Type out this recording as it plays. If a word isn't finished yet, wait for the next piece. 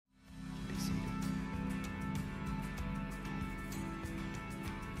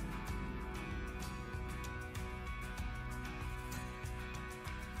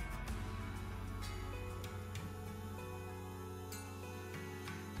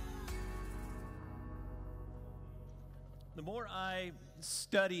The more I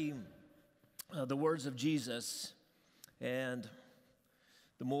study the words of Jesus, and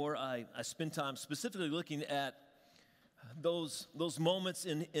the more I spend time specifically looking at those moments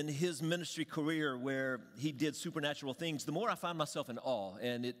in his ministry career where he did supernatural things, the more I find myself in awe.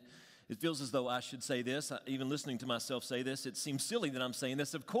 And it feels as though I should say this. Even listening to myself say this, it seems silly that I'm saying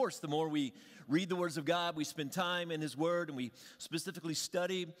this. Of course, the more we read the words of God, we spend time in his word, and we specifically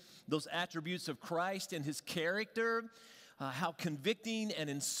study those attributes of Christ and his character, how convicting and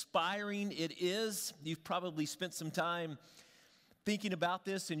inspiring it is. You've probably spent some time thinking about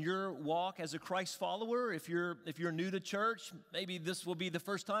this in your walk as a Christ follower. If you're new to church, maybe this will be the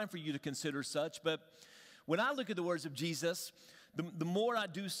first time for you to consider such. But when I look at the words of Jesus, the more I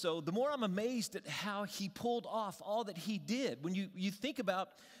do so, the more I'm amazed at how he pulled off all that he did. When you think about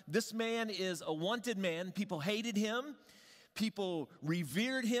this man is a wanted man, people hated him, people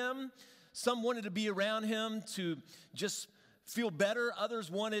revered him, some wanted to be around him to just feel better,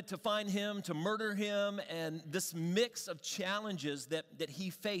 others wanted to find him, to murder him, and this mix of challenges that he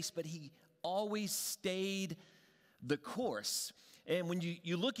faced, but he always stayed the course. And when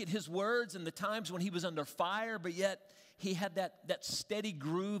you look at his words and the times when he was under fire, but yet he had that steady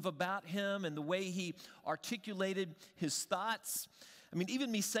groove about him and the way he articulated his thoughts. I mean,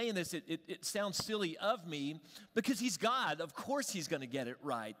 even me saying this, it sounds silly of me because he's God. Of course he's going to get it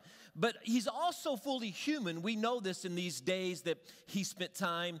right. But he's also fully human. We know this in these days that he spent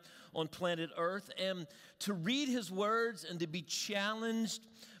time on planet Earth. And to read his words and to be challenged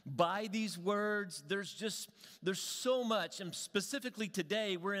by these words, there's so much. And specifically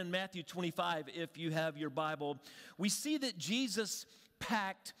today, we're in Matthew 25, if you have your Bible. We see that Jesus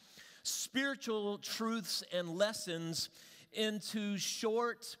packed spiritual truths and lessons into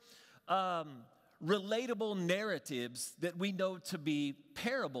short, relatable narratives that we know to be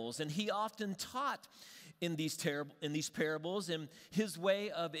parables. And he often taught in these parables, and his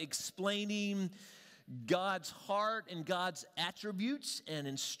way of explaining God's heart and God's attributes and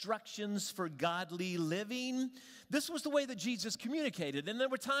instructions for godly living. This was the way that Jesus communicated. And there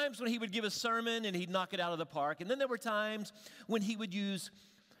were times when he would give a sermon and he'd knock it out of the park. And then there were times when he would use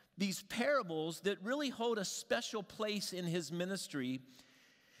these parables that really hold a special place in his ministry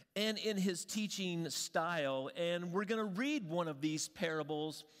and in his teaching style. And we're going to read one of these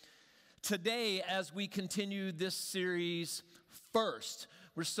parables today as we continue this series first.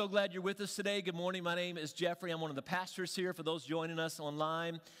 We're so glad you're with us today. Good morning. My name is Jeffrey. I'm one of the pastors here. For those joining us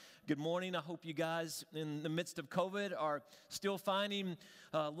online, good morning. I hope you guys, in the midst of COVID, are still finding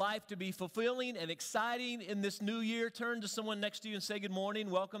life to be fulfilling and exciting in this new year. Turn to someone next to you and say good morning.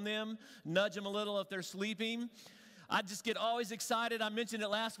 Welcome them. Nudge them a little if they're sleeping. I just get always excited. I mentioned it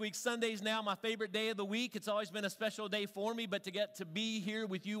last week. Sunday's now my favorite day of the week. It's always been a special day for me, but to get to be here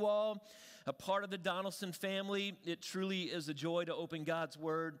with you all, a part of the Donaldson family, it truly is a joy to open God's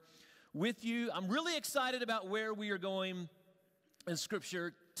Word with you. I'm really excited about where we are going in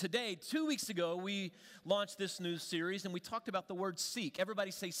Scripture today. 2 weeks ago, we launched this new series, and we talked about the word seek.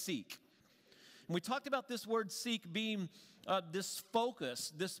 Everybody say seek. And we talked about this word seek being this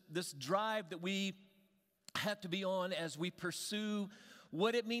focus, this drive that we have to be on as we pursue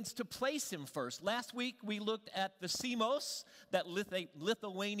what it means to place him first. Last week, we looked at the simos, that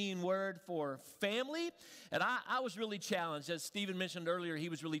Lithuanian word for family. And I was really challenged. As Stephen mentioned earlier, he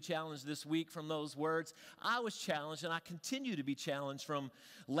was really challenged this week from those words. I was challenged, and I continue to be challenged from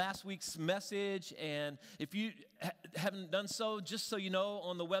last week's message. And if you haven't done so, just so you know,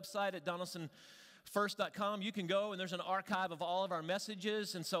 on the website at DonaldsonFirst.com, you can go and there's an archive of all of our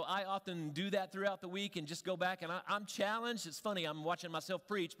messages. And so I often do that throughout the week and just go back, and I'm challenged. It's funny, I'm watching myself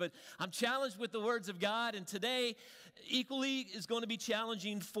preach, but I'm challenged with the words of God. And today equally is going to be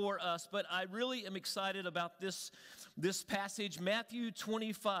challenging for us. But I really am excited about this passage, Matthew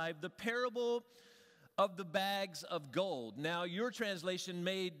 25, the parable of the bags of gold. Now, your translation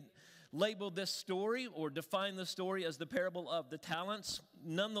may label this story or define the story as the parable of the talents.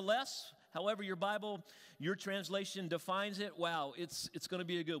 Nonetheless, however your Bible, your translation defines it, wow, it's going to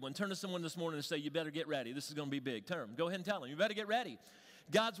be a good one. Turn to someone this morning and say, you better get ready. This is going to be big. Go ahead and tell them, you better get ready.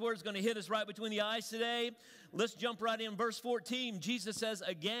 God's word is going to hit us right between the eyes today. Let's jump right in. Verse 14, Jesus says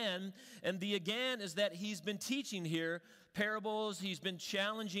again, and the again is that he's been teaching here parables. He's been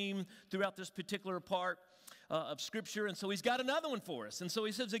challenging throughout this particular part of Scripture, and so he's got another one for us. And so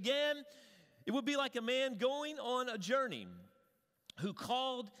he says again, it would be like a man going on a journey who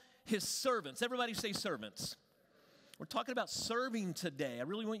called his servants. Everybody say servants. We're talking about serving today. I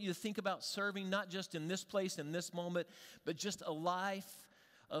really want you to think about serving, not just in this place, in this moment, but just a life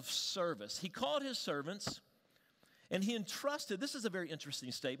of service. He called his servants, and he entrusted, this is a very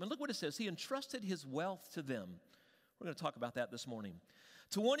interesting statement. Look what it says. He entrusted his wealth to them. We're going to talk about that this morning.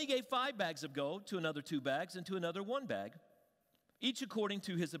 To one he gave 5 bags of gold, to another 2 bags, and to another 1 bag, each according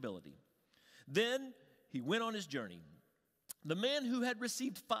to his ability. Then he went on his journey. The man who had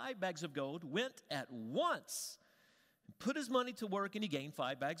received 5 bags of gold went at once and put his money to work, and he gained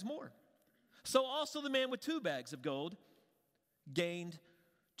 5 bags more. So also the man with 2 bags of gold gained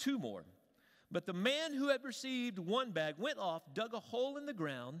 2 more. But the man who had received 1 bag went off, dug a hole in the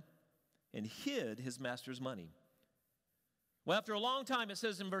ground, and hid his master's money. Well, after a long time, it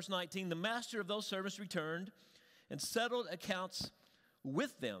says in verse 19, the master of those servants returned and settled accounts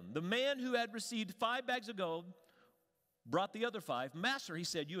with them. The man who had received 5 bags of gold brought the other 5. Master, he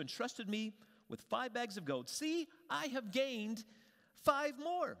said, you entrusted me with 5 bags of gold. See, I have gained 5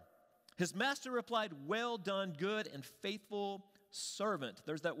 more. His master replied, well done, good and faithful servant.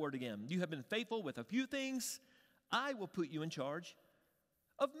 There's that word again. You have been faithful with a few things. I will put you in charge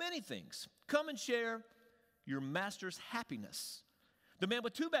of many things. Come and share your master's happiness. The man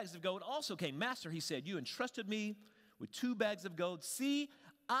with 2 bags of gold also came. Master, he said, you entrusted me with 2 bags of gold. See,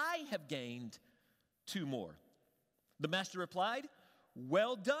 I have gained 2 more. The master replied,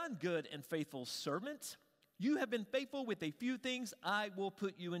 well done, good and faithful servant. You have been faithful with a few things. I will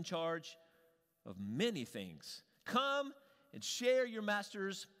put you in charge of many things. Come and share your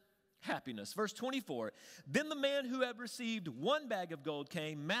master's happiness. Verse 24, then the man who had received 1 bag of gold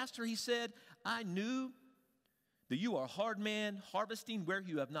came. Master, he said, I knew that you are a hard man, harvesting where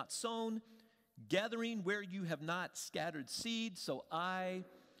you have not sown, gathering where you have not scattered seed. So I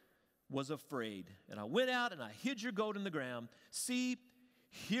was afraid, and I went out and I hid your gold in the ground. See,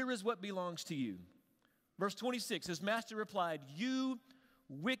 here is what belongs to you. Verse 26, his master replied, you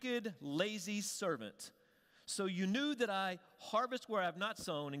wicked, lazy servant. So you knew that I harvest where I have not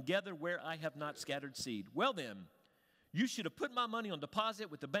sown and gather where I have not scattered seed. Well then, you should have put my money on deposit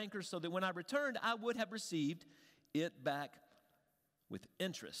with the bankers so that when I returned, I would have received it back with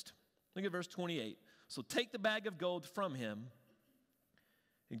interest. Look at verse 28. So take the bag of gold from him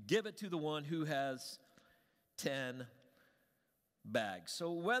and give it to the one who has 10 bags.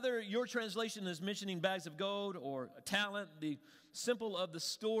 So whether your translation is mentioning bags of gold or a talent, the simple of the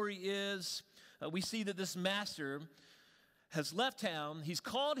story is we see that this master has left town. He's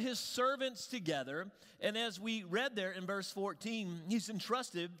called his servants together. And as we read there in verse 14, he's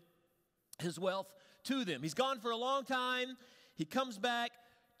entrusted his wealth to them. He's gone for a long time. He comes back.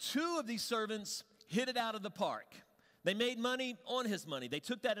 2 of these servants hit it out of the park. They made money on his money. They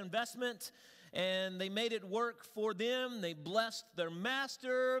took that investment and they made it work for them. They blessed their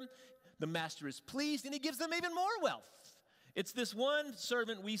master. The master is pleased and he gives them even more wealth. It's this one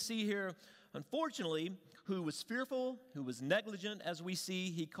servant we see here, unfortunately, who was fearful, who was negligent, as we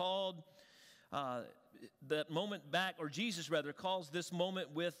see. He called that moment back, or Jesus rather, calls this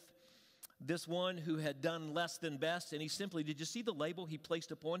moment with this one who had done less than best, and he simply, did you see the label he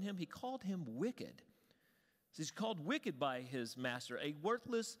placed upon him? He called him wicked. So he's called wicked by his master, a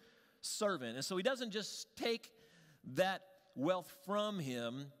worthless servant. And so he doesn't just take that wealth from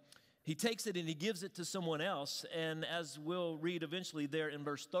him. He takes it and he gives it to someone else. And as we'll read eventually there in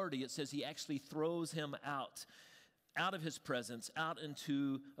verse 30, it says he actually throws him out of his presence, out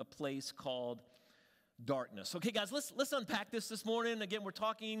into a place called darkness. Okay, guys, let's unpack this morning. Again, we're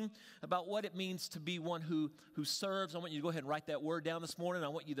talking about what it means to be one who serves. I want you to go ahead and write that word down this morning. I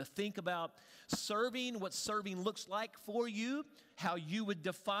want you to think about serving, what serving looks like for you, how you would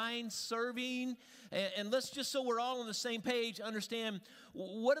define serving, and let's just, so we're all on the same page, understand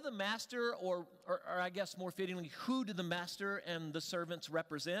what do the master, or I guess more fittingly, who do the master and the servants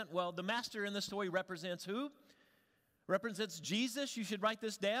represent? Well, the master in the story represents who? Represents Jesus. You should write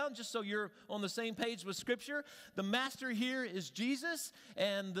this down just so you're on the same page with Scripture. The master here is Jesus,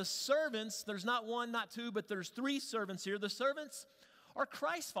 and the servants, there's not 1, not 2, but there's 3 servants here. The servants are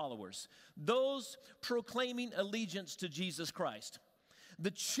Christ followers, those proclaiming allegiance to Jesus Christ.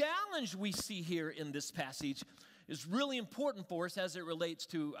 The challenge we see here in this passage is really important for us as it relates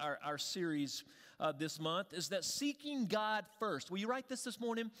to our series this month, is that seeking God first. Will you write this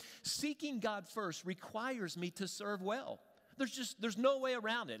morning? Seeking God first requires me to serve well. There's no way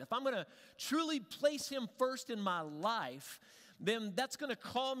around it. If I'm going to truly place him first in my life, then that's going to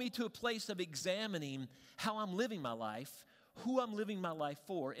call me to a place of examining how I'm living my life, who I'm living my life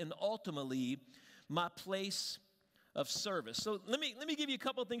for, and ultimately my place of service. So let me give you a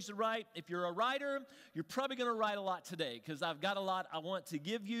couple of things to write. If you're a writer, you're probably going to write a lot today because I've got a lot I want to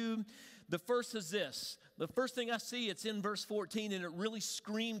give you. The first is this. The first thing I see, it's in verse 14, and it really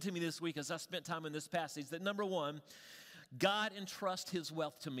screamed to me this week as I spent time in this passage, that number 1, God entrusts his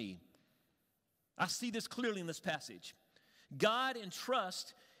wealth to me. I see this clearly in this passage. God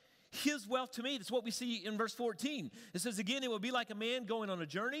entrusts his wealth to me. That's what we see in verse 14. It says again, it will be like a man going on a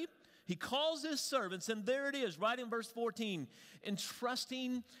journey. He calls his servants, and there it is, right in verse 14,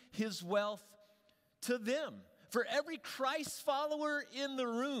 entrusting his wealth to them. For every Christ follower in the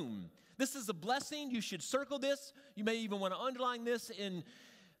room, this is a blessing. You should circle this. You may even want to underline this in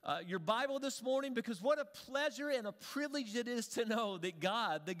your Bible this morning, because what a pleasure and a privilege it is to know that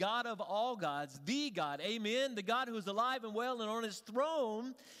God, the God of all gods, the God, amen, the God who is alive and well and on his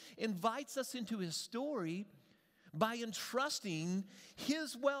throne, invites us into his story by entrusting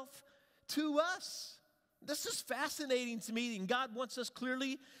his wealth to us. This is fascinating to me, and God wants us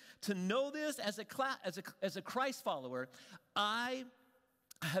clearly to know this as a Christ follower. I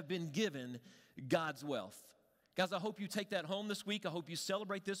have been given God's wealth. Guys, I hope you take that home this week. I hope you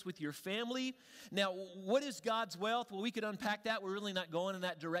celebrate this with your family. Now, what is God's wealth? Well, we could unpack that. We're really not going in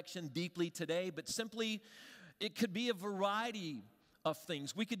that direction deeply today, but simply it could be a variety of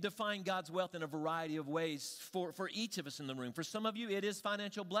things. We could define God's wealth in a variety of ways for each of us in the room. For some of you, it is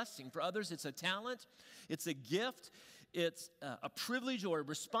financial blessing. For others, it's a talent, it's a gift, it's a privilege or a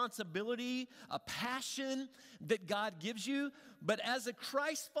responsibility, a passion that God gives you. But as a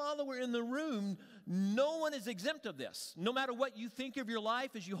Christ follower in the room, no one is exempt of this. No matter what you think of your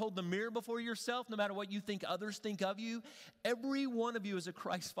life as you hold the mirror before yourself, no matter what you think others think of you, every one of you is a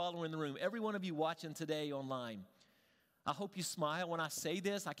Christ follower in the room. Every one of you watching today online. I hope you smile when I say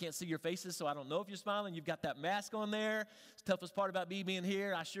this. I can't see your faces, so I don't know if you're smiling. You've got that mask on there. It's the toughest part about me being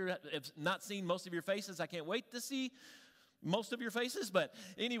here. I sure have not seen most of your faces. I can't wait to see most of your faces, but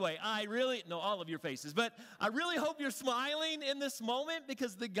anyway, all of your faces, but I really hope you're smiling in this moment,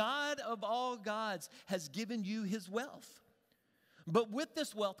 because the God of all gods has given you his wealth. But with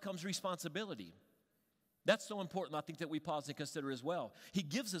this wealth comes responsibility. That's so important, I think, that we pause and consider as well. He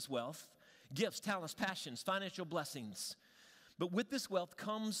gives us wealth, gifts, talents, passions, financial blessings. But with this wealth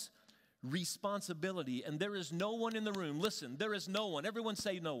comes responsibility, and there is no one in the room. Listen, there is no one. Everyone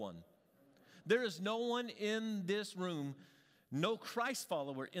say no one. There is no one in this room, no Christ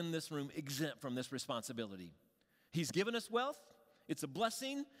follower in this room exempt from this responsibility. He's given us wealth. It's a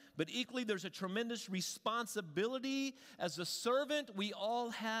blessing, but equally there's a tremendous responsibility. As a servant, we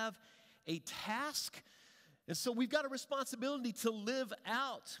all have a task, and so we've got a responsibility to live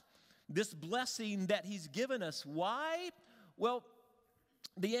out this blessing that he's given us. Why? Well,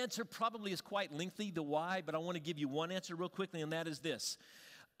 the answer probably is quite lengthy, the why, but I want to give you one answer real quickly, and that is this.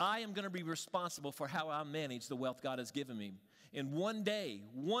 I am going to be responsible for how I manage the wealth God has given me. And one day,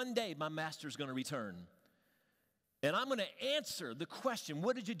 my master's going to return. And I'm going to answer the question,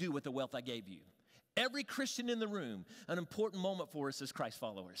 what did you do with the wealth I gave you? Every Christian in the room, an important moment for us as Christ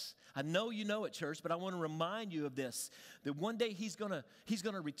followers. I know you know it, church, but I want to remind you of this, that one day he's going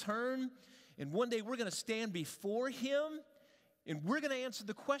to return, and one day we're going to stand before him, and we're going to answer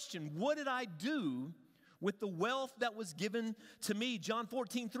the question, what did I do with the wealth that was given to me? John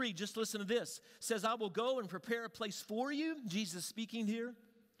 14:3, just listen to this, says, I will go and prepare a place for you. Jesus speaking here.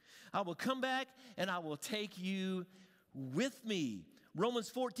 I will come back and I will take you with me.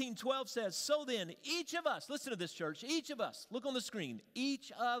 Romans 14:12 says, so then each of us, listen to this, church, each of us, look on the screen,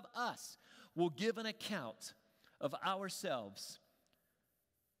 each of us will give an account of ourselves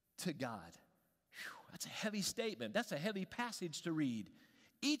to God. Whew, that's a heavy statement. That's a heavy passage to read.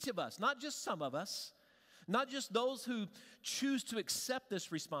 Each of us, not just some of us, not just those who choose to accept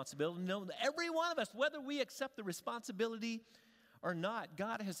this responsibility. No, every one of us, whether we accept the responsibility or not,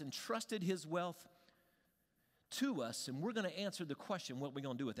 God has entrusted his wealth to us, and we're going to answer the question, what are we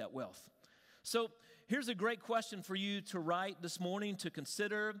going to do with that wealth? So here's a great question for you to write this morning, to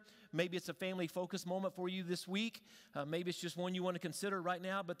consider. Maybe it's a family focus moment for you this week. Maybe it's just one you want to consider right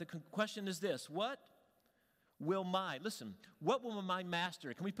now, but the question is this: what will my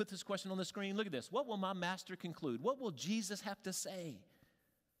master, can we put this question on the screen? Look at this. What will my master conclude? What will Jesus have to say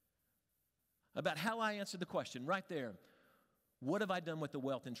about how I answer the question right there? What have I done with the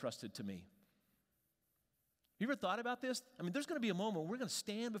wealth entrusted to me? You ever thought about this? I mean, there's going to be a moment where we're going to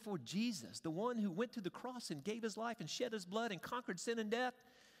stand before Jesus, the one who went to the cross and gave his life and shed his blood and conquered sin and death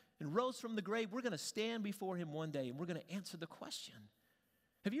and rose from the grave. We're going to stand before him one day, and we're going to answer the question.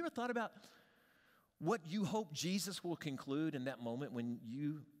 Have you ever thought about what you hope Jesus will conclude in that moment when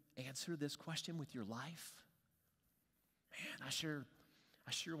you answer this question with your life? Man, I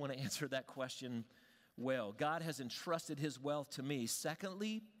sure want to answer that question well. God has entrusted his wealth to me.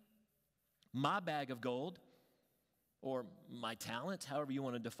 Secondly, my bag of gold, or my talent, however you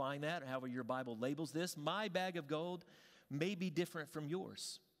want to define that, or however your Bible labels this, my bag of gold may be different from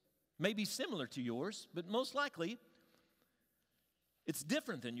yours. May be similar to yours, but most likely it's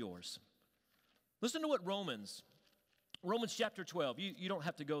different than yours. Listen to what Romans Romans chapter 12, you don't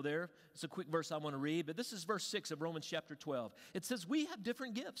have to go there. It's a quick verse I want to read, but this is verse 6 of Romans chapter 12. It says, we have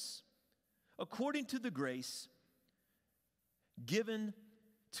different gifts according to the grace given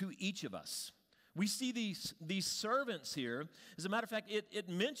to each of us. We see these servants here. As a matter of fact, it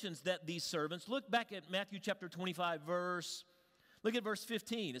mentions that these servants, look back at Matthew chapter 25 look at verse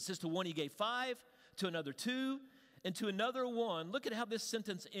 15. It says, to one he gave 5, to another 2, and to another 1. Look at how this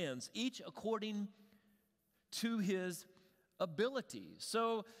sentence ends, each according to his ability.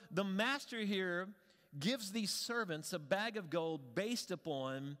 So the master here gives these servants a bag of gold based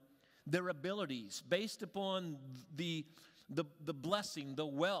upon their abilities, based upon the blessing, the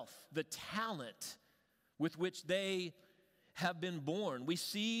wealth, the talent with which they have been born. We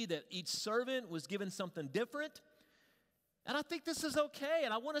see that each servant was given something different. And I think this is okay,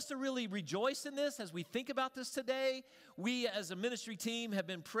 and I want us to really rejoice in this as we think about this today. We as a ministry team have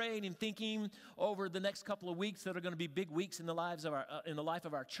been praying and thinking over the next couple of weeks that are going to be big weeks in the life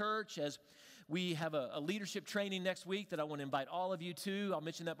of our church, as we have a leadership training next week that I want to invite all of you to. I'll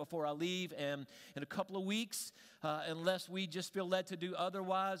mention that before I leave. And in a couple of weeks, unless we just feel led to do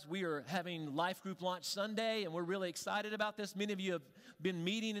otherwise, we are having Life Group Launch Sunday, and we're really excited about this. Many of you have been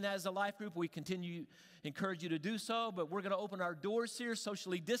meeting as a life group. We encourage you to do so, but we're going to open our doors here,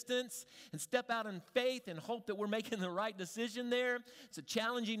 socially distance, and step out in faith and hope that we're making the right decision there. It's a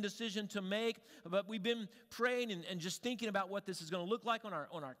challenging decision to make, but we've been praying and just thinking about what this is going to look like on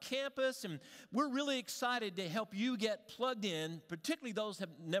our campus, and we're really excited to help you get plugged in, particularly those who have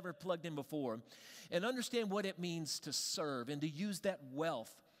never plugged in before, and understand what it means to serve and to use that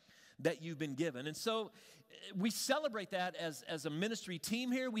wealth that you've been given. And so we celebrate that as a ministry team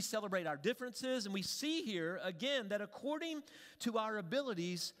here. We celebrate our differences, and we see here, again, that according to our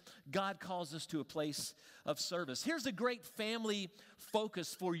abilities, God calls us to a place of service. Here's a great family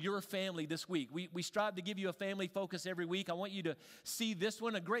focus for your family this week. We strive to give you a family focus every week. I want you to see this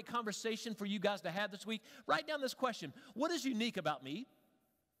one, a great conversation for you guys to have this week. Write down this question: what is unique about me,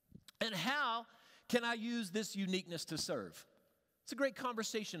 and how can I use this uniqueness to serve? It's a great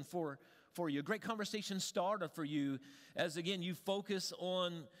conversation for you, a great conversation starter for you as, again, you focus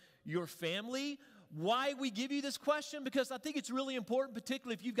on your family. Why we give you this question? Because I think it's really important,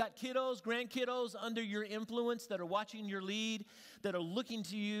 particularly if you've got kiddos, grandkiddos under your influence that are watching your lead, that are looking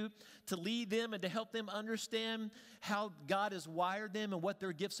to you to lead them and to help them understand how God has wired them and what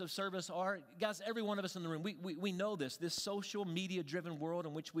their gifts of service are. Guys, every one of us in the room, we know this social media-driven world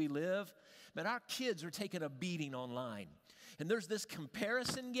in which we live. Man, our kids are taking a beating online. And there's this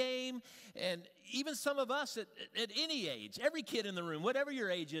comparison game, and even some of us at any age, every kid in the room, whatever your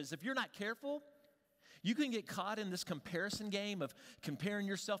age is, if you're not careful, you can get caught in this comparison game of comparing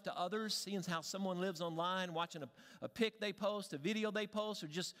yourself to others, seeing how someone lives online, watching a pic they post, a video they post, or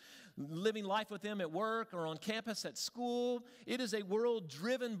just living life with them at work or on campus at school. It is a world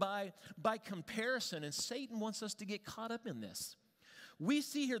driven by comparison, and Satan wants us to get caught up in this. We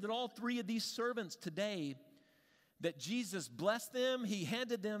see here that all three of these servants today, that Jesus blessed them. He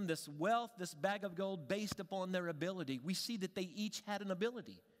handed them this wealth, this bag of gold based upon their ability. We see that they each had an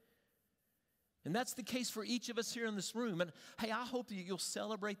ability. And that's the case for each of us here in this room. And hey, I hope that you'll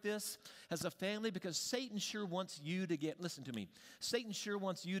celebrate this as a family, because Satan sure wants you to listen to me, Satan sure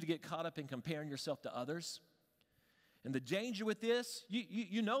wants you to get caught up in comparing yourself to others. And the danger with this,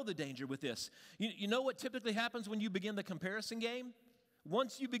 you know the danger with this. You know what typically happens when you begin the comparison game?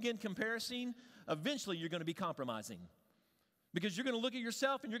 Once you begin comparing, eventually you're going to be compromising. Because you're going to look at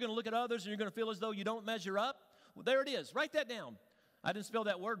yourself and you're going to look at others and you're going to feel as though you don't measure up. Well, there it is. Write that down. I didn't spell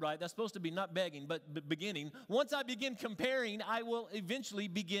that word right. That's supposed to be not begging, but beginning. Once I begin comparing, I will eventually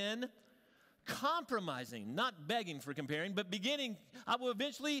begin compromising. Not begging for comparing, but I will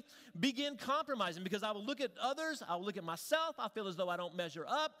eventually begin compromising, because I will look at others, I will look at myself, I feel as though I don't measure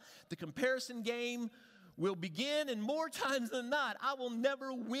up. The comparison game will begin, and more times than not, I will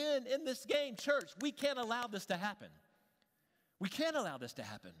never win in this game. Church, we can't allow this to happen. We can't allow this to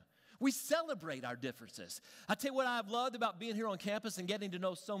happen. We celebrate our differences. I tell you what I've loved about being here on campus and getting to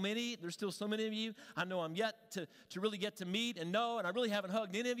know so many. There's still so many of you I know I'm yet to really get to meet and know, and I really haven't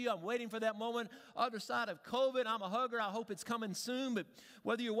hugged any of you. I'm waiting for that moment. Other side of COVID, I'm a hugger. I hope it's coming soon. But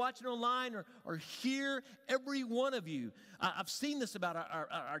whether you're watching online or here, every one of you, I've seen this about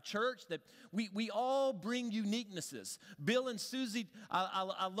our church, that we all bring uniquenesses. Bill and Susie,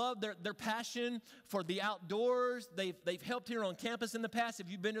 I love their passion for the outdoors. They've helped here on campus in the past. If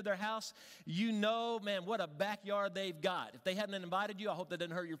you've been to their house, house, you know, man, what a backyard they've got. If they hadn't invited you, I hope that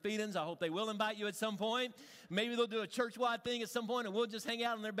didn't hurt your feelings. I hope they will invite you at some point. Maybe they'll do a church-wide thing at some point, and we'll just hang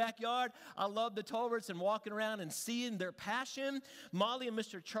out in their backyard. I love the Tolberts and walking around and seeing their passion. Molly and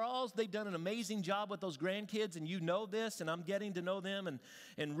Mr. Charles, they've done an amazing job with those grandkids, and you know this, and I'm getting to know them,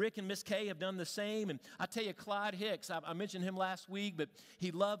 and Rick and Miss Kay have done the same. And I tell you, Clyde Hicks, I mentioned him last week, but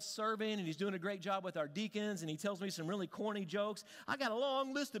he loves serving, and he's doing a great job with our deacons, and he tells me some really corny jokes. I got a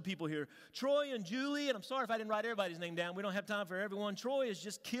long list of people here. Troy and Julie, and I'm sorry if I didn't write everybody's name down. We don't have time for everyone. Troy has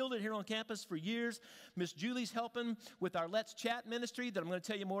just killed it here on campus for years. Miss Julie's helping with our Let's Chat ministry that I'm going to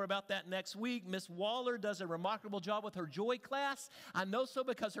tell you more about that next week. Miss Waller does a remarkable job with her Joy class. I know so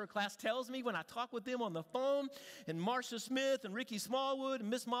because her class tells me when I talk with them on the phone. And Marcia Smith and Ricky Smallwood and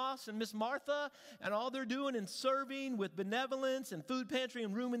Miss Moss and Miss Martha and all they're doing in serving with benevolence and food pantry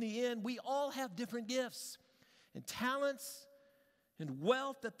and room in the inn. We all have different gifts and talents and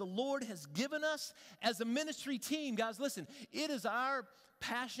wealth that the Lord has given us as a ministry team. Guys, listen, it is our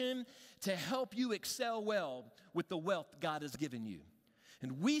passion to help you excel well with the wealth God has given you.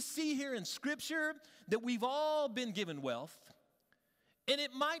 And we see here in Scripture that we've all been given wealth, and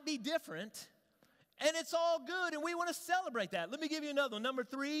it might be different, and it's all good, and we want to celebrate that. Let me give you another one. Number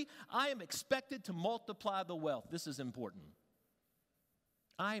 3, I am expected to multiply the wealth. This is important.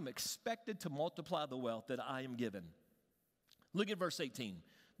 I am expected to multiply the wealth that I am given. Look at verse 18,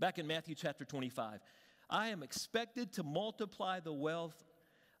 back in Matthew chapter 25. I am expected to multiply the wealth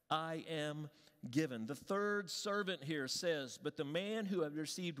I am given. The third servant here says, but the man who had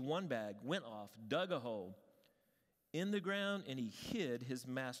received 1 bag went off, dug a hole in the ground, and he hid his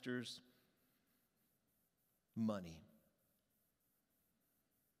master's money.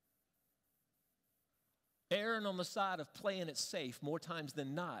 Aaron on the side of playing it safe more times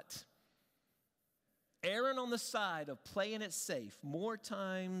than not. Aaron on the side of playing it safe more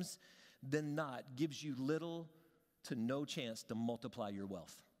times than not gives you little to no chance to multiply your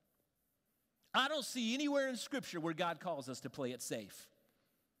wealth. I don't see anywhere in Scripture where God calls us to play it safe.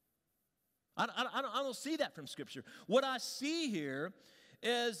 I don't see that from Scripture. What I see here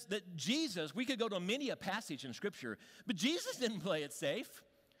is that Jesus, we could go to many a passage in Scripture, but Jesus didn't play it safe.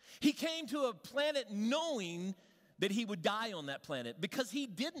 He came to a planet knowing that he would die on that planet because he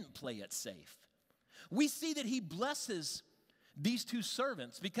didn't play it safe. We see that he blesses these 2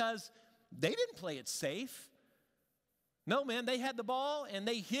 servants because they didn't play it safe. No, man, they had the ball and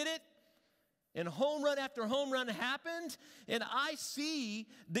they hit it, and home run after home run happened. And I see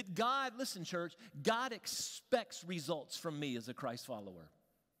that God, listen, church, God expects results from me as a Christ follower.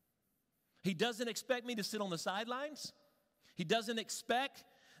 He doesn't expect me to sit on the sidelines. He doesn't expect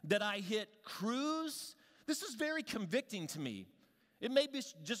that I hit cruise. This is very convicting to me. It may be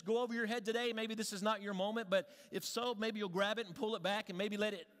just go over your head today. Maybe this is not your moment, but if so, maybe you'll grab it and pull it back and maybe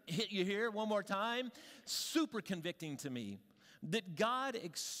let it hit you here one more time. Super convicting to me that God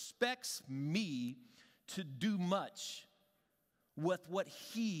expects me to do much with what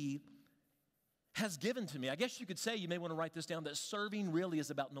he has given to me. I guess you could say, you may want to write this down, that serving really is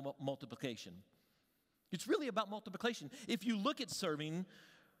about multiplication. It's really about multiplication. If you look at serving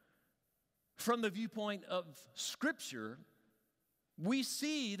from the viewpoint of Scripture, we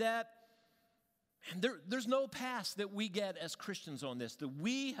see that there's no pass that we get as Christians on this, that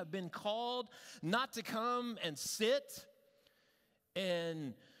we have been called not to come and sit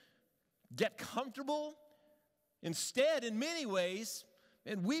and get comfortable. Instead, in many ways,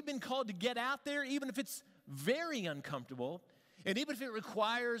 and we've been called to get out there, even if it's very uncomfortable, and even if it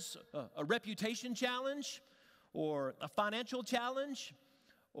requires a reputation challenge or a financial challenge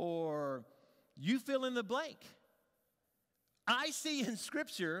or you fill in the blank. I see in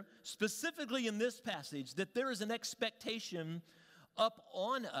Scripture, specifically in this passage, that there is an expectation up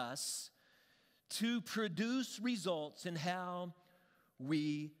on us to produce results in how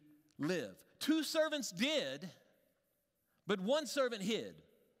we live. 2 servants did, but 1 servant hid.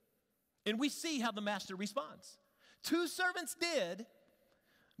 And we see how the master responds. 2 servants did,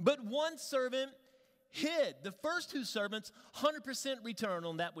 but 1 servant hid. The first 2 servants, 100% return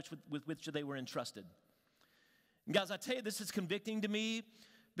on that with which they were entrusted. And guys, I tell you, this is convicting to me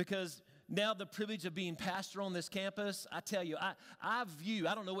because now the privilege of being pastor on this campus, I tell you, I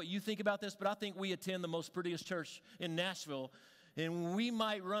don't know what you think about this, but I think we attend the most prettiest church in Nashville, and we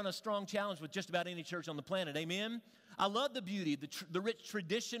might run a strong challenge with just about any church on the planet. Amen? I love the beauty, the rich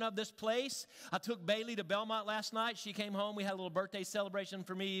tradition of this place. I took Bailey to Belmont last night. She came home. We had a little birthday celebration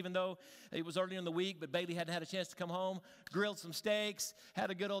for me, even though it was earlier in the week, but Bailey hadn't had a chance to come home. Grilled some steaks, had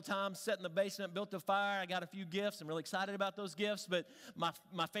a good old time, sat in the basement, built a fire. I got a few gifts. I'm really excited about those gifts, but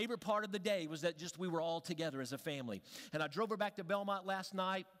my favorite part of the day was that just we were all together as a family. And I drove her back to Belmont last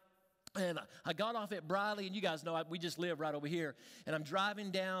night. And I got off at Briley, and you guys know we just live right over here. And I'm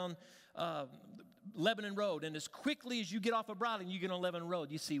driving down Lebanon Road, and as quickly as you get off of Briley and you get on Lebanon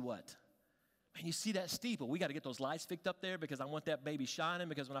Road, you see what? Man, you see that steeple. We got to get those lights fixed up there because I want that baby shining,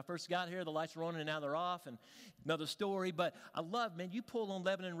 because when I first got here, the lights were on and now they're off, and another story. But I love, man, you pull on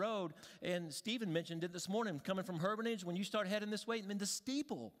Lebanon Road, and Stephen mentioned it this morning, coming from Hermitage, when you start heading this way, the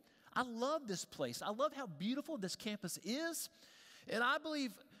steeple. I love this place. I love how beautiful this campus is. And I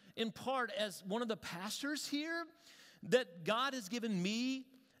believe, in part, as one of the pastors here, that God has given me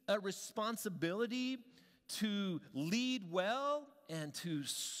a responsibility to lead well and to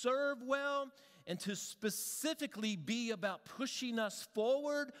serve well and to specifically be about pushing us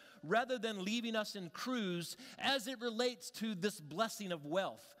forward rather than leaving us in cruise as it relates to this blessing of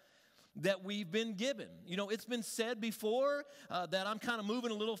wealth that we've been given. You know, it's been said before that I'm kind of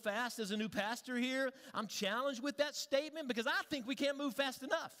moving a little fast as a new pastor here. I'm challenged with that statement because I think we can't move fast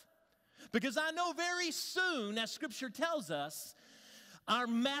enough. Because I know very soon, as Scripture tells us, our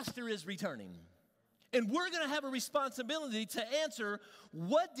master is returning. And we're going to have a responsibility to answer,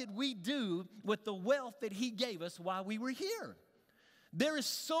 what did we do with the wealth that he gave us while we were here? There is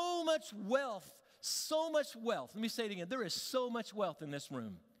so much wealth, so much wealth. Let me say it again. There is so much wealth in this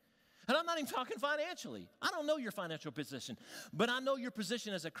room. And I'm not even talking financially. I don't know your financial position, but I know your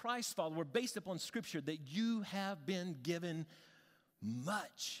position as a Christ follower based upon Scripture, that you have been given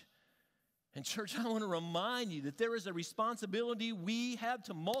much. And church, I want to remind you that there is a responsibility we have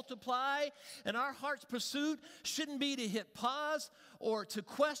to multiply, and our heart's pursuit shouldn't be to hit pause or to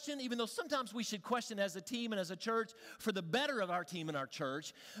question, even though sometimes we should question as a team and as a church for the better of our team and our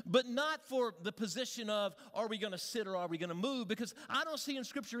church, but not for the position of, are we going to sit or are we going to move? Because I don't see in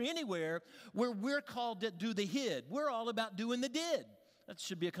Scripture anywhere where we're called to do the hid. We're all about doing the did. That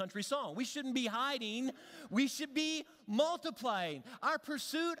should be a country song. We shouldn't be hiding. We should be multiplying. Our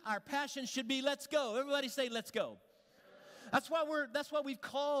pursuit, our passion should be, let's go. Everybody say, let's go. That's why we've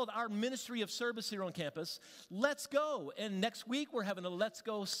called our ministry of service here on campus, Let's Go. And next week, we're having a Let's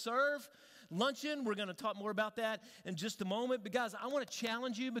Go Serve luncheon. We're going to talk more about that in just a moment. But guys, I want to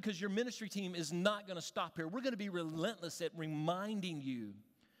challenge you, because your ministry team is not going to stop here. We're going to be relentless at reminding you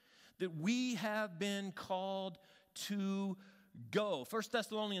that we have been called to go. 1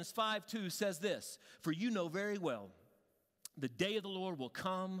 Thessalonians 5:2 says this, for you know very well, the day of the Lord will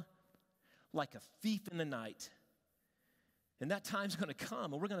come like a thief in the night. And that time's going to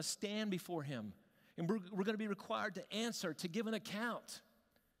come, and we're going to stand before him. And we're going to be required to answer, to give an account.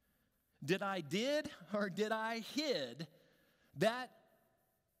 Did or did I hid that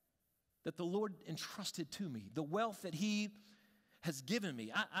the Lord entrusted to me, the wealth that he has given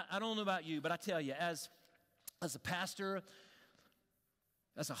me? I don't know about you, but I tell you, as a pastor,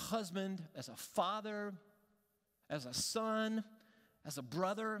 as a husband, as a father, as a son, as a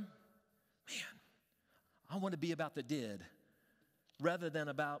brother, man, I want to be about the did rather than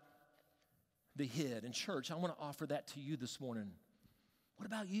about the hid. And church, I want to offer that to you this morning. What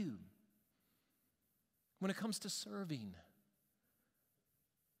about you? When it comes to serving,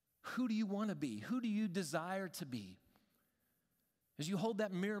 who do you want to be? Who do you desire to be? As you hold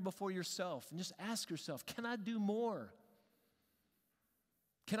that mirror before yourself and just ask yourself, can I do more?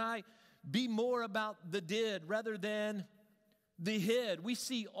 Can I be more about the did rather than the hid? We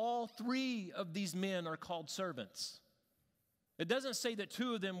see all three of these men are called servants. It doesn't say that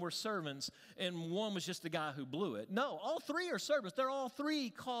two of them were servants and one was just the guy who blew it. No, all three are servants. They're all three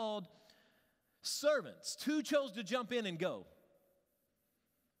called servants. Two chose to jump in and go,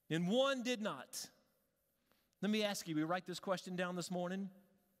 and one did not. Let me ask you, we write this question down this morning.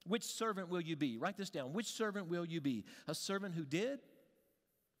 Which servant will you be? Write this down. Which servant will you be? A servant who did?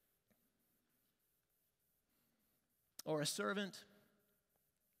 Or a servant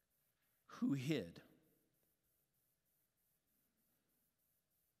who hid?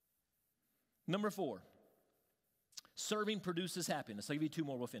 Number 4, serving produces happiness. I'll give you 2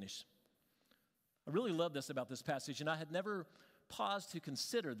 more, we'll finish. I really love this about this passage, and I had never paused to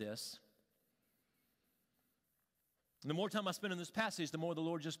consider this. And the more time I spent in this passage, the more the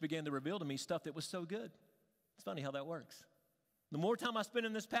Lord just began to reveal to me stuff that was so good. It's funny how that works. The more time I spend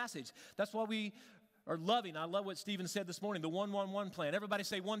in this passage, that's why we are loving. I love what Stephen said this morning, the 1-1-1 plan. Everybody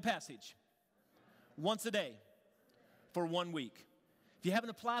say one passage, once a day, for 1 week. If you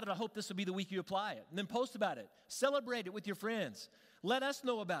haven't applied it, I hope this will be the week you apply it. And then post about it. Celebrate it with your friends. Let us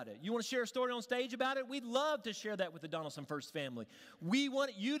know about it. You want to share a story on stage about it? We'd love to share that with the Donaldson First family. We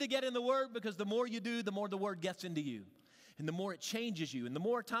want you to get in the Word, because the more you do, the more the Word gets into you. And the more it changes you. And the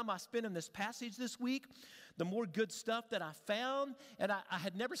more time I spent in this passage this week, the more good stuff that I found. And I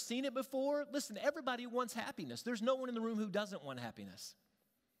had never seen it before. Listen, everybody wants happiness. There's no one in the room who doesn't want happiness.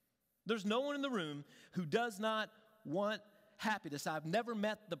 There's no one in the room who does not want happiness. I've never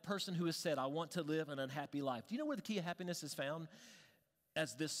met the person who has said, I want to live an unhappy life. Do you know where the key of happiness is found?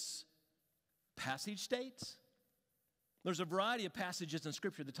 As this passage states. There's a variety of passages in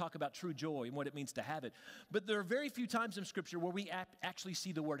Scripture that talk about true joy and what it means to have it. But there are very few times in Scripture where we actually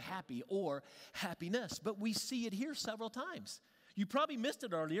see the word happy or happiness. But we see it here several times. You probably missed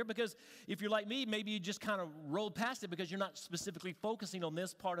it earlier because if you're like me, maybe you just kind of rolled past it because you're not specifically focusing on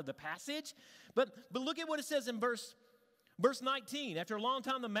this part of the passage. But look at what it says in verse 19. After a long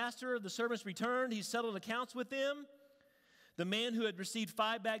time, the master of the servants returned. He settled accounts with them. The man who had received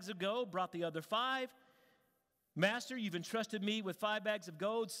 5 bags of gold brought the other 5. Master, you've entrusted me with 5 bags of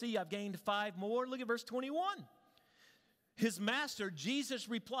gold. See, I've gained 5 more. Look at verse 21. His master, Jesus,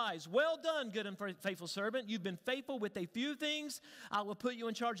 replies, well done, good and faithful servant. You've been faithful with a few things. I will put you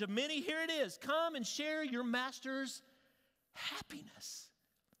in charge of many. Here it is. Come and share your master's happiness.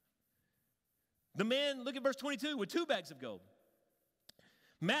 The man, look at verse 22, with 2 bags of gold.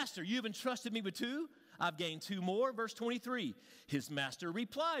 Master, you've entrusted me with 2. I've gained 2 more. Verse 23. His master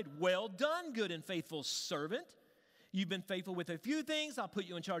replied, well done, good and faithful servant. You've been faithful with a few things. I'll put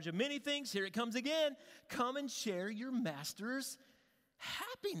you in charge of many things. Here it comes again. Come and share your master's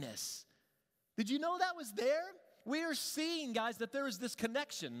happiness. Did you know that was there? We are seeing, guys, that there is this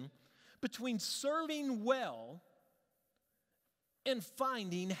connection between serving well and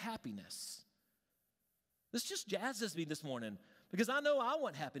finding happiness. This just jazzes me this morning because I know I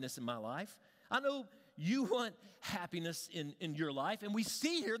want happiness in my life. I know you want happiness in your life, and we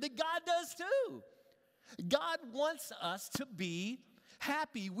see here that God does too. God wants us to be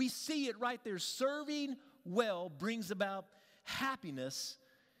happy. We see it right there. Serving well brings about happiness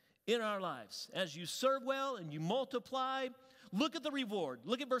in our lives. As you serve well and you multiply, look at the reward.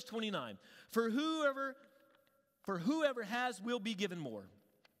 Look at verse 29. For whoever has will be given more.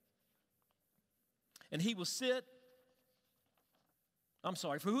 And he will sit.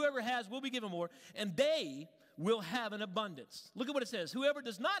 For whoever has will be given more, and they will have an abundance. Look at what it says. Whoever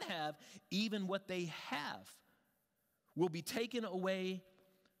does not have, even what they have will be taken away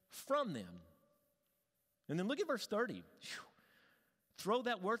from them. And then look at verse 30. Whew. Throw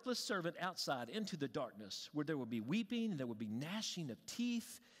that worthless servant outside into the darkness where there will be weeping and there will be gnashing of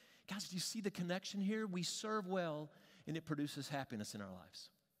teeth. Guys, do you see the connection here? We serve well and it produces happiness in our lives.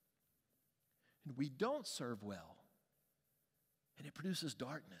 And we don't serve well and it produces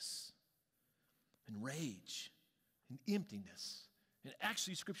darkness and rage and emptiness. And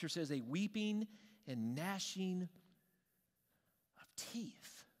actually, Scripture says a weeping and gnashing of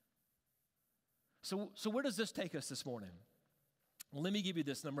teeth. So where does this take us this morning? Well, let me give you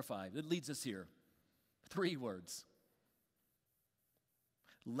this, number 5. It leads us here. 3 words.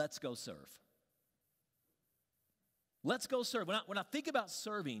 Let's go serve. Let's go serve. When I think about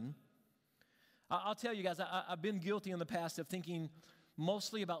serving, I'll tell you guys, I've been guilty in the past of thinking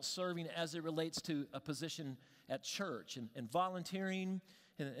mostly about serving as it relates to a position at church and volunteering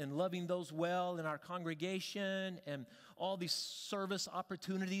and loving those well in our congregation and all these service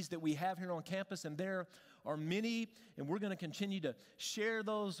opportunities that we have here on campus. And there are many, and we're going to continue to share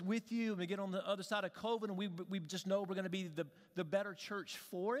those with you. And we get on the other side of COVID, and we just know we're going to be the better church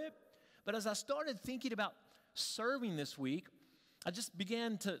for it. But as I started thinking about serving this week, I just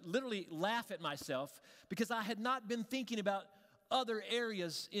began to literally laugh at myself because I had not been thinking about other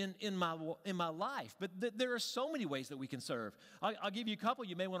areas in my life. But there are so many ways that we can serve. I'll give you a couple.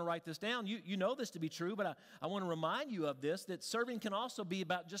 You may want to write this down. You know this to be true, but I want to remind you of this, that serving can also be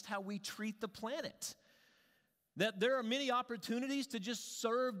about just how we treat the planet. That there are many opportunities to just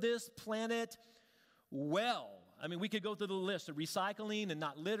serve this planet well. I mean, we could go through the list of recycling and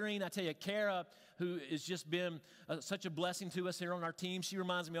not littering. I tell you, Kara, who has just been such a blessing to us here on our team, she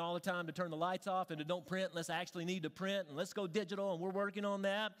reminds me all the time to turn the lights off and to don't print unless I actually need to print, and let's go digital, and we're working on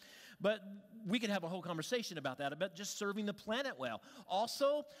that. But we could have a whole conversation about that, about just serving the planet well.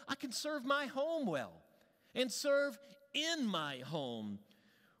 Also, I can serve my home well and serve in my home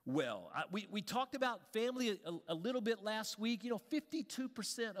well. We talked about family a little bit last week.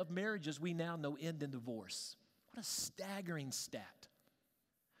 52% of marriages we now know end in divorce. What a staggering stat.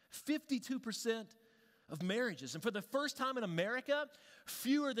 52% of marriages. And for the first time in America,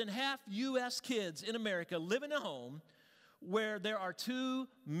 fewer than half U.S. kids in America live in a home where there are 2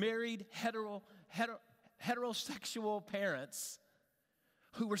 married heterosexual parents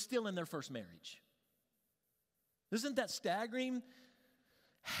who were still in their first marriage. Isn't that staggering?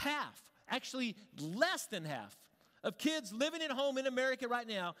 Half, actually less than half, of kids living at home in America right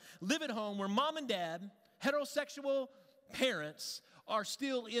now live at home where mom and dad, heterosexual parents, are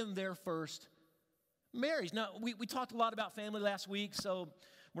still in their first marriage. Now, we talked a lot about family last week, so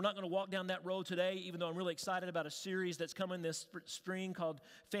we're not going to walk down that road today, even though I'm really excited about a series that's coming this spring called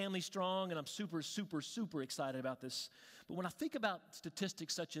Family Strong, and I'm super, super, super excited about this. But when I think about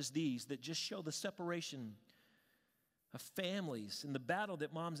statistics such as these that just show the separation of families and the battle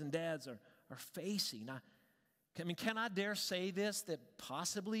that moms and dads are facing, I mean, can I dare say this, that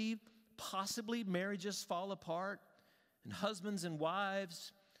possibly marriages fall apart and husbands and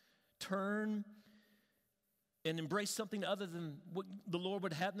wives turn and embrace something other than what the Lord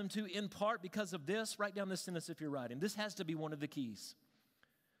would have them to, in part because of this? Write down this sentence if you're writing. This has to be one of the keys.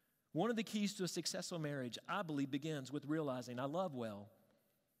 One of the keys to a successful marriage, I believe, begins with realizing I love well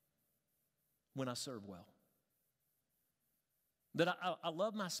when I serve well. That I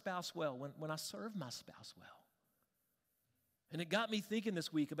love my spouse well when I serve my spouse well. And it got me thinking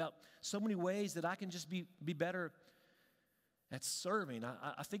this week about so many ways that I can just be better at serving.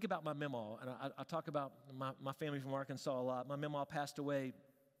 I think about my mamaw, and I talk about my family from Arkansas a lot. My mamaw passed away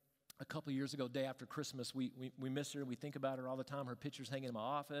a couple years ago, day after Christmas. We miss her. We think about her all the time. Her picture's hanging in my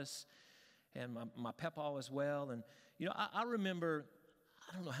office, and my papaw as well. And, you know, I remember,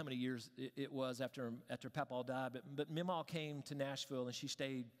 I don't know how many years it was after papaw died, but mamaw came to Nashville, and she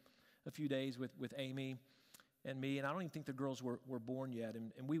stayed a few days with Amy and me, and I don't even think the girls were born yet.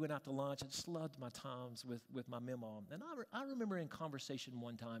 And we went out to lunch and just loved my times with my mamaw. And I remember in conversation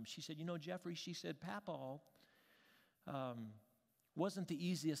one time, she said, you know, Jeffrey, she said, papaw wasn't the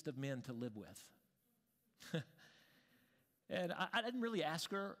easiest of men to live with. And I didn't really ask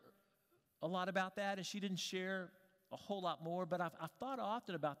her a lot about that, and she didn't share a whole lot more, but I've thought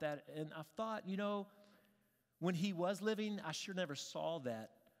often about that, and I've thought, you know, when he was living, I sure never saw that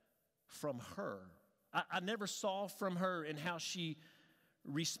from her. I never saw from her in how she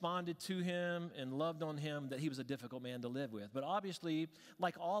responded to him and loved on him that he was a difficult man to live with. But obviously,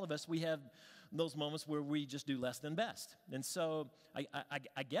 like all of us, we have those moments where we just do less than best. And so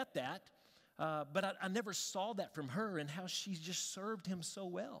I get that, but I never saw that from her and how she just served him so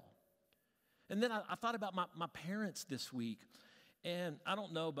well. And then I thought about my parents this week. And I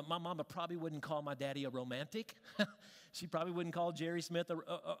don't know, but my mama probably wouldn't call my daddy a romantic. She probably wouldn't call Jerry Smith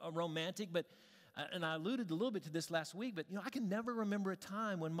a romantic, but and I alluded a little bit to this last week, but, you know, I can never remember a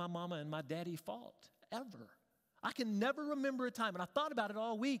time when my mama and my daddy fought, ever. I can never remember a time, and I thought about it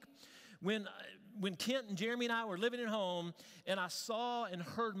all week when Kent and Jeremy and I were living at home, and I saw and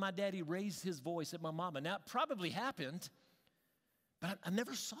heard my daddy raise his voice at my mama. Now, it probably happened, but I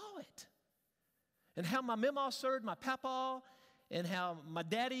never saw it. And how my mamaw served my papaw, and how my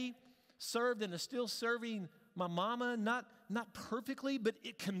daddy served and is still serving my mama, not perfectly, but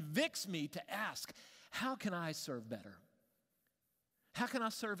it convicts me to ask, how can I serve better? How can I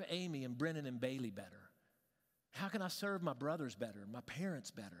serve Amy and Brennan and Bailey better? How can I serve my brothers better, my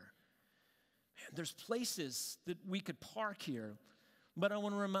parents better? Man, there's places that we could park here, but I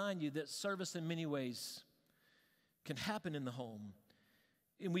want to remind you that service in many ways can happen in the home,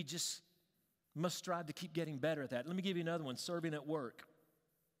 and we just must strive to keep getting better at that. Let me give you another one, serving at work.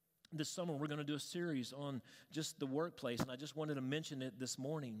 This summer, we're going to do a series on just the workplace, and I just wanted to mention it this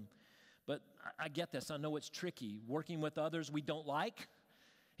morning. But I get this. I know it's tricky. Working with others we don't like,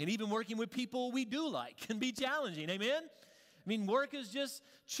 and even working with people we do like can be challenging. Amen? I mean, work is just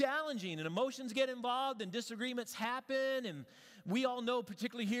challenging, and emotions get involved, and disagreements happen, and we all know,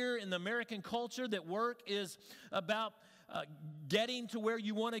 particularly here in the American culture, that work is about getting to where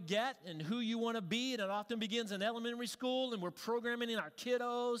you want to get and who you want to be, and it often begins in elementary school, and we're programming in our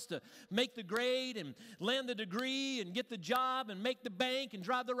kiddos to make the grade and land the degree and get the job and make the bank and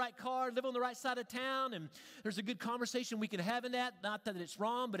drive the right car, live on the right side of town, and there's a good conversation we can have in that. Not that it's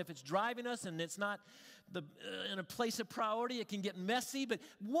wrong, but if it's driving us and it's not in a place of priority, it can get messy. But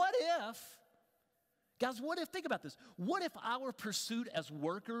what if, guys, think about this, what if our pursuit as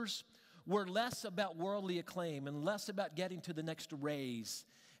workers were less about worldly acclaim and less about getting to the next raise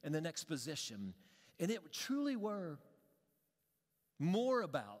and the next position, and it truly were more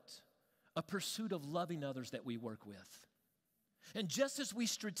about a pursuit of loving others that we work with? And just as we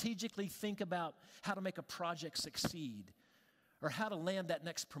strategically think about how to make a project succeed or how to land that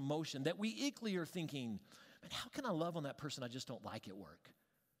next promotion, that we equally are thinking, man, how can I love on that person I just don't like at work?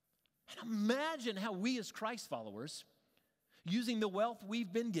 And imagine how we as Christ followers, using the wealth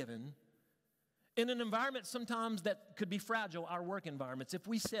we've been given, in an environment sometimes that could be fragile, our work environments, if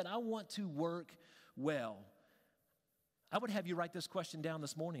we said, I want to work well, I would have you write this question down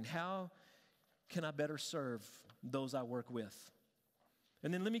this morning. How can I better serve those I work with?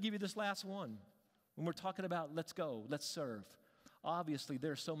 And then let me give you this last one. When we're talking about let's go, let's serve, obviously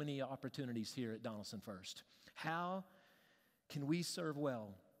there are so many opportunities here at Donaldson First. How can we serve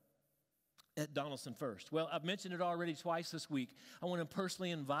well at Donaldson First? Well, I've mentioned it already twice this week. I want to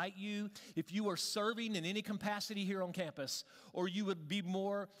personally invite you, if you are serving in any capacity here on campus, or you would be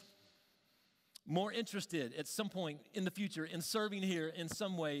more interested at some point in the future in serving here in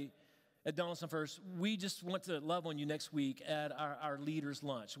some way at Donaldson First, we just want to love on you next week at our leaders'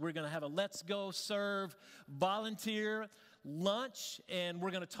 lunch. We're going to have a Let's Go Serve volunteer lunch, and we're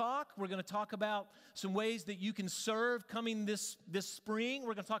going to talk. We're going to talk about some ways that you can serve coming this spring.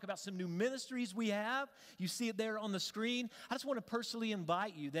 We're going to talk about some new ministries we have. You see it there on the screen. I just want to personally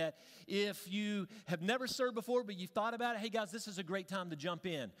invite you that if you have never served before, but you've thought about it, hey guys, this is a great time to jump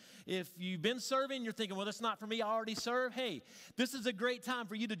in. If you've been serving, you're thinking, well, that's not for me, I already serve. Hey, this is a great time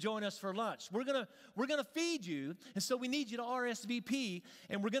for you to join us for lunch. We're gonna feed you, and so we need you to RSVP,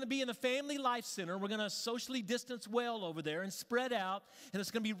 and we're going to be in the Family Life Center. We're going to socially distance well over there and spread out, and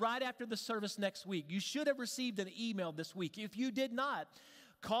it's going to be right after the service next week. You should have received an email this week. If you did not,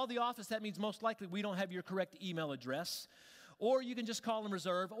 call the office. That means most likely we don't have your correct email address. Or you can just call and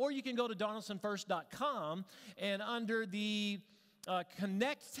reserve, or you can go to donaldsonfirst.com, and under the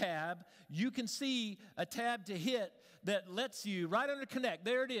Connect tab, you can see a tab to hit that lets you, right under Connect,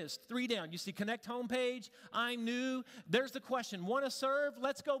 there it is, 3 down. You see Connect homepage, I'm new. There's the question, want to serve?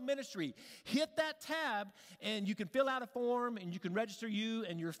 Let's Go Ministry. Hit that tab, and you can fill out a form, and you can register you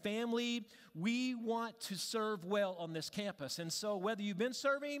and your family. We want to serve well on this campus. And so whether you've been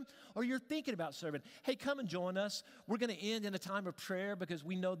serving or you're thinking about serving, hey, come and join us. We're going to end in a time of prayer because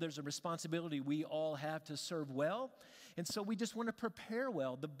we know there's a responsibility we all have to serve well. And so we just want to prepare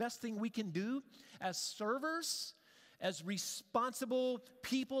well. The best thing we can do as servers, as responsible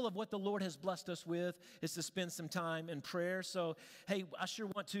people of what the Lord has blessed us with, is to spend some time in prayer. So, hey, I sure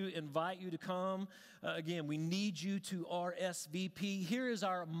want to invite you to come. Again, we need you to RSVP. Here is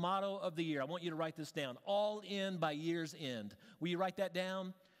our motto of the year. I want you to write this down. All in by year's end. Will you write that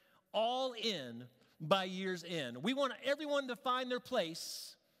down? All in by year's end. We want everyone to find their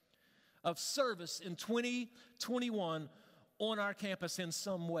place of service in 2021 on our campus in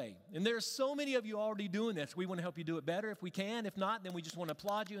some way. And there's so many of you already doing this. We want to help you do it better if we can. If not, then we just want to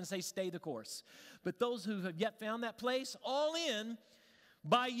applaud you and say stay the course. But those who have yet found that place, all in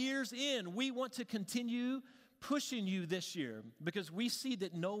by year's end, we want to continue pushing you this year because we see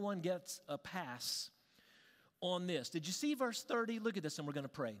that no one gets a pass on this. Did you see verse 30? Look at this and we're going to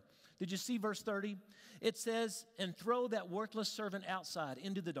pray. Did you see verse 30? It says, and throw that worthless servant outside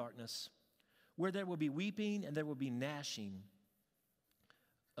into the darkness, where there will be weeping and there will be gnashing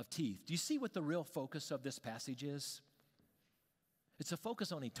of teeth. Do you see what the real focus of this passage is? It's a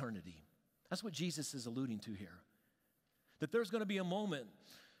focus on eternity. That's what Jesus is alluding to here. That there's going to be a moment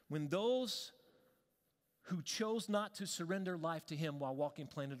when those who chose not to surrender life to him while walking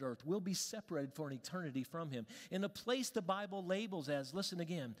planet Earth will be separated for an eternity from him in a place the Bible labels as, listen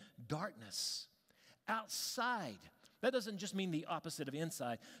again, darkness, outside. That doesn't just mean the opposite of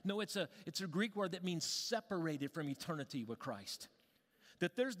inside. No, it's a Greek word that means separated from eternity with Christ.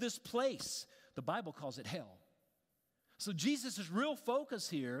 That there's this place, the Bible calls it hell. So Jesus' real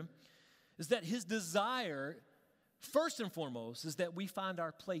focus here is that his desire, first and foremost, is that we find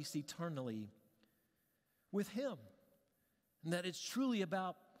our place eternally with him. And that it's truly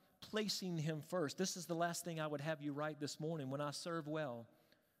about placing him first. This is the last thing I would have you write this morning. When I serve well,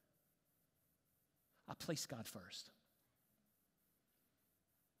 I place God first.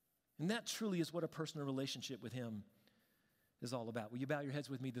 And that truly is what a personal relationship with him is all about. Will you bow your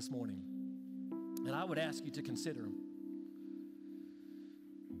heads with me this morning? And I would ask you to consider,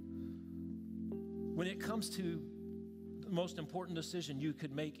 when it comes to the most important decision you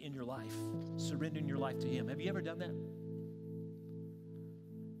could make in your life, surrendering your life to him, have you ever done that?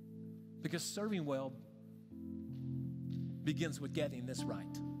 Because serving well begins with getting this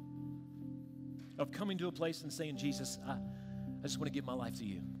right. Of coming to a place and saying, Jesus, I just want to give my life to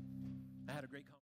you. I had a great conversation.